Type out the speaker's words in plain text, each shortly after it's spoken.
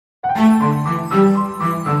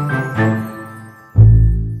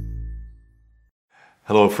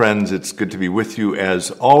Hello, friends. It's good to be with you as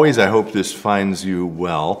always. I hope this finds you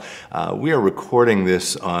well. We are recording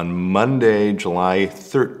this on Monday, July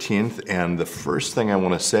 13th, and the first thing I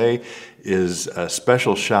want to say is a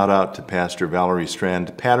special shout out to Pastor Valerie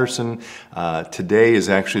Strand Patterson. Today is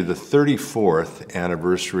actually the 34th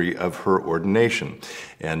anniversary of her ordination.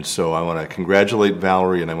 And so I want to congratulate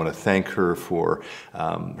Valerie, and I want to thank her for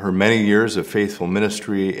her many years of faithful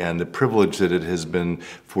ministry and the privilege that it has been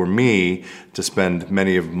for me to spend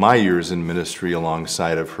many of my years in ministry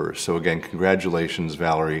alongside of her. So again, congratulations,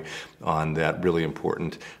 Valerie, on that really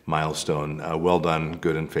important milestone. Well done,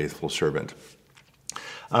 good and faithful servant.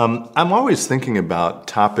 I'm always thinking about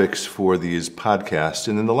topics for these podcasts,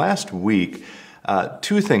 and in the last week,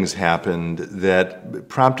 two things happened that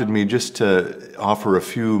prompted me just to offer a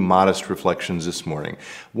few modest reflections this morning.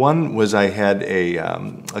 One was I had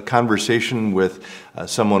a conversation with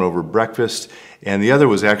someone over breakfast, and the other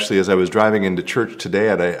was actually as I was driving into church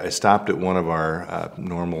today, I stopped at one of our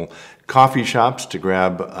normal coffee shops to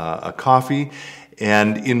grab a coffee.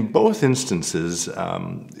 And in both instances,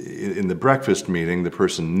 in the breakfast meeting, the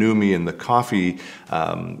person knew me. In the coffee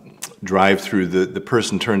drive-through, the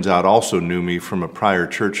person turns out also knew me from a prior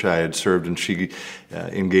church I had served, and she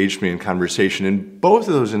engaged me in conversation. In both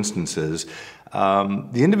of those instances,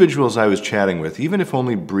 the individuals I was chatting with, even if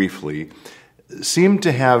only briefly, seemed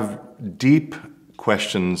to have deep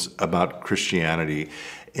questions about Christianity.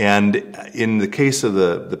 And in the case of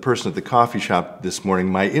the person at the coffee shop this morning,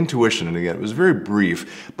 my intuition, and again, it was very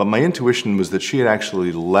brief, but my intuition was that she had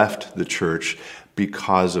actually left the church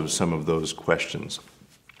because of some of those questions.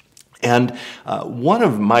 And one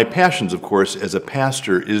of my passions, of course, as a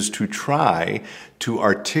pastor is to try to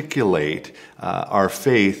articulate our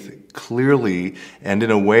faith clearly and in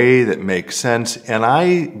a way that makes sense. And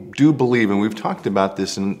I do believe, and we've talked about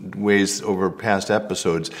this in ways over past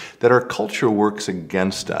episodes, that our culture works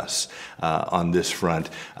against us on this front.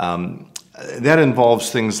 That involves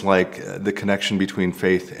things like the connection between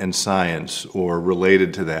faith and science, or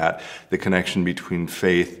related to that, the connection between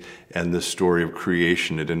faith and the story of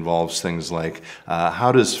creation. It involves things like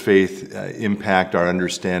how does faith impact our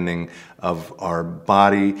understanding of our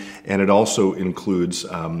body, and it also includes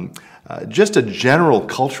just a general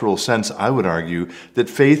cultural sense, I would argue, that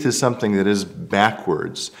faith is something that is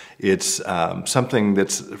backwards. It's something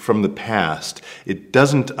that's from the past. It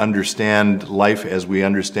doesn't understand life as we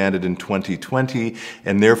understand it in 2020,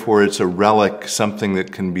 and therefore it's a relic, something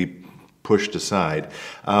that can be pushed aside.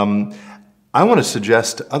 I want to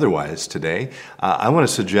suggest otherwise today. I want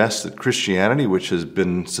to suggest that Christianity, which has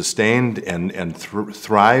been sustained and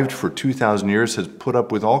thrived for 2,000 years, has put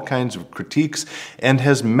up with all kinds of critiques and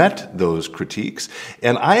has met those critiques.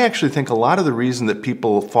 And I actually think a lot of the reason that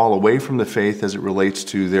people fall away from the faith as it relates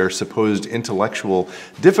to their supposed intellectual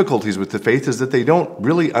difficulties with the faith is that they don't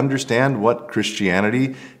really understand what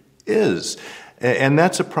Christianity is. And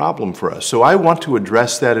that's a problem for us. So I want to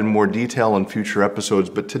address that in more detail in future episodes,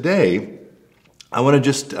 but today I want to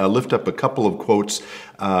just lift up a couple of quotes.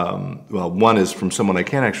 One is from someone, I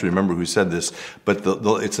can't actually remember who said this, but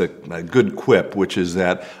it's a good quip, which is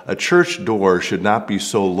that a church door should not be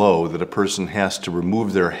so low that a person has to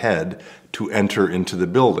remove their head to enter into the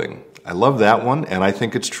building. I love that one, and I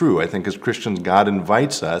think it's true. I think as Christians, God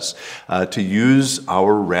invites us to use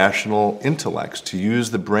our rational intellects, to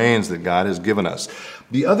use the brains that God has given us.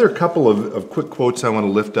 The other couple of quick quotes I want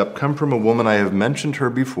to lift up come from a woman. I have mentioned her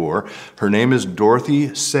before. Her name is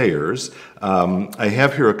Dorothy Sayers. I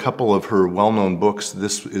have here a couple of her well-known books.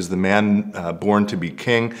 This is The Man Born to be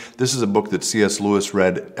King. This is a book that C.S. Lewis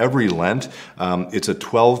read every Lent. It's a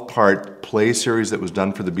 12-part play series that was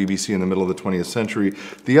done for the BBC in the middle of the 20th century.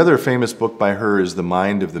 The other famous book by her is The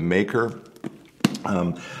Mind of the Maker.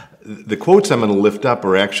 The quotes I'm going to lift up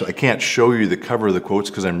are actually, I can't show you the cover of the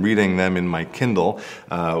quotes because I'm reading them in my Kindle,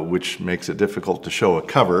 which makes it difficult to show a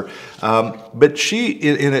cover. But she,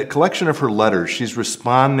 in a collection of her letters, she's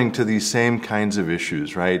responding to these same kinds of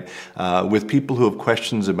issues, right? With people who have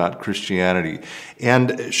questions about Christianity.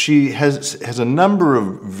 And she has a number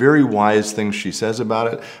of very wise things she says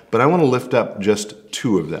about it, but I want to lift up just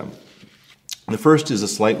two of them. The first is a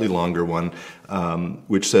slightly longer one,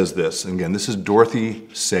 which says this. And again, this is Dorothy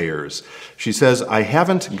Sayers. She says, I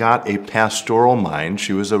haven't got a pastoral mind.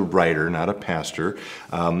 She was a writer, not a pastor.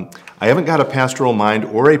 I haven't got a pastoral mind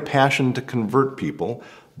or a passion to convert people,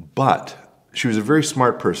 but she was a very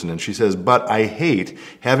smart person. And she says, but I hate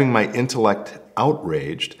having my intellect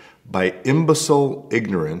outraged by imbecile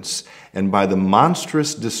ignorance and by the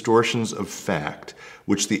monstrous distortions of fact,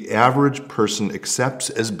 which the average person accepts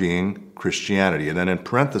as being Christianity, and then in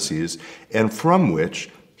parentheses, and from which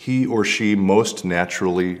he or she most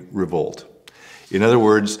naturally revolt. In other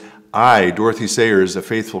words, I, Dorothy Sayers, a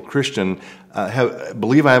faithful Christian,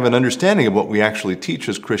 believe I have an understanding of what we actually teach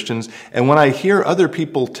as Christians, and when I hear other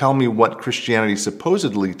people tell me what Christianity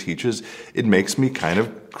supposedly teaches, it makes me kind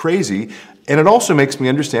of crazy, and it also makes me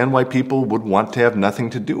understand why people would want to have nothing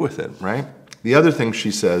to do with it, right? The other thing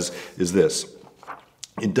she says is this: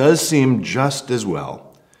 it does seem just as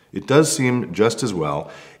well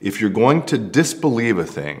if you're going to disbelieve a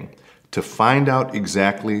thing, to find out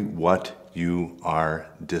exactly what you are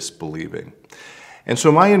disbelieving. And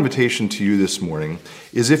so my invitation to you this morning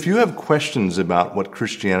is, if you have questions about what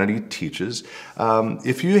Christianity teaches,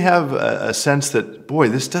 if you have a sense that, boy,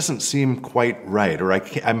 this doesn't seem quite right, or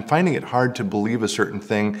I'm finding it hard to believe a certain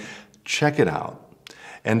thing, check it out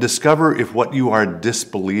and discover if what you are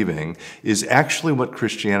disbelieving is actually what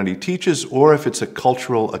Christianity teaches, or if it's a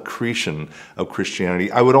cultural accretion of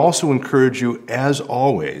Christianity. I would also encourage you, as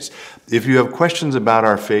always, if you have questions about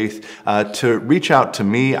our faith, to reach out to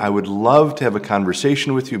me. I would love to have a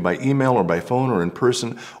conversation with you by email or by phone or in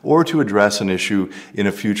person, or to address an issue in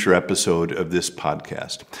a future episode of this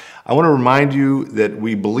podcast. I want to remind you that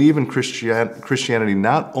we believe in Christianity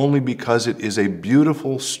not only because it is a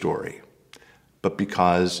beautiful story, but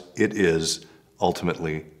because it is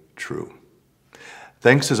ultimately true.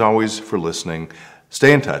 Thanks as always for listening.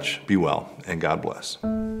 Stay in touch, be well, and God bless.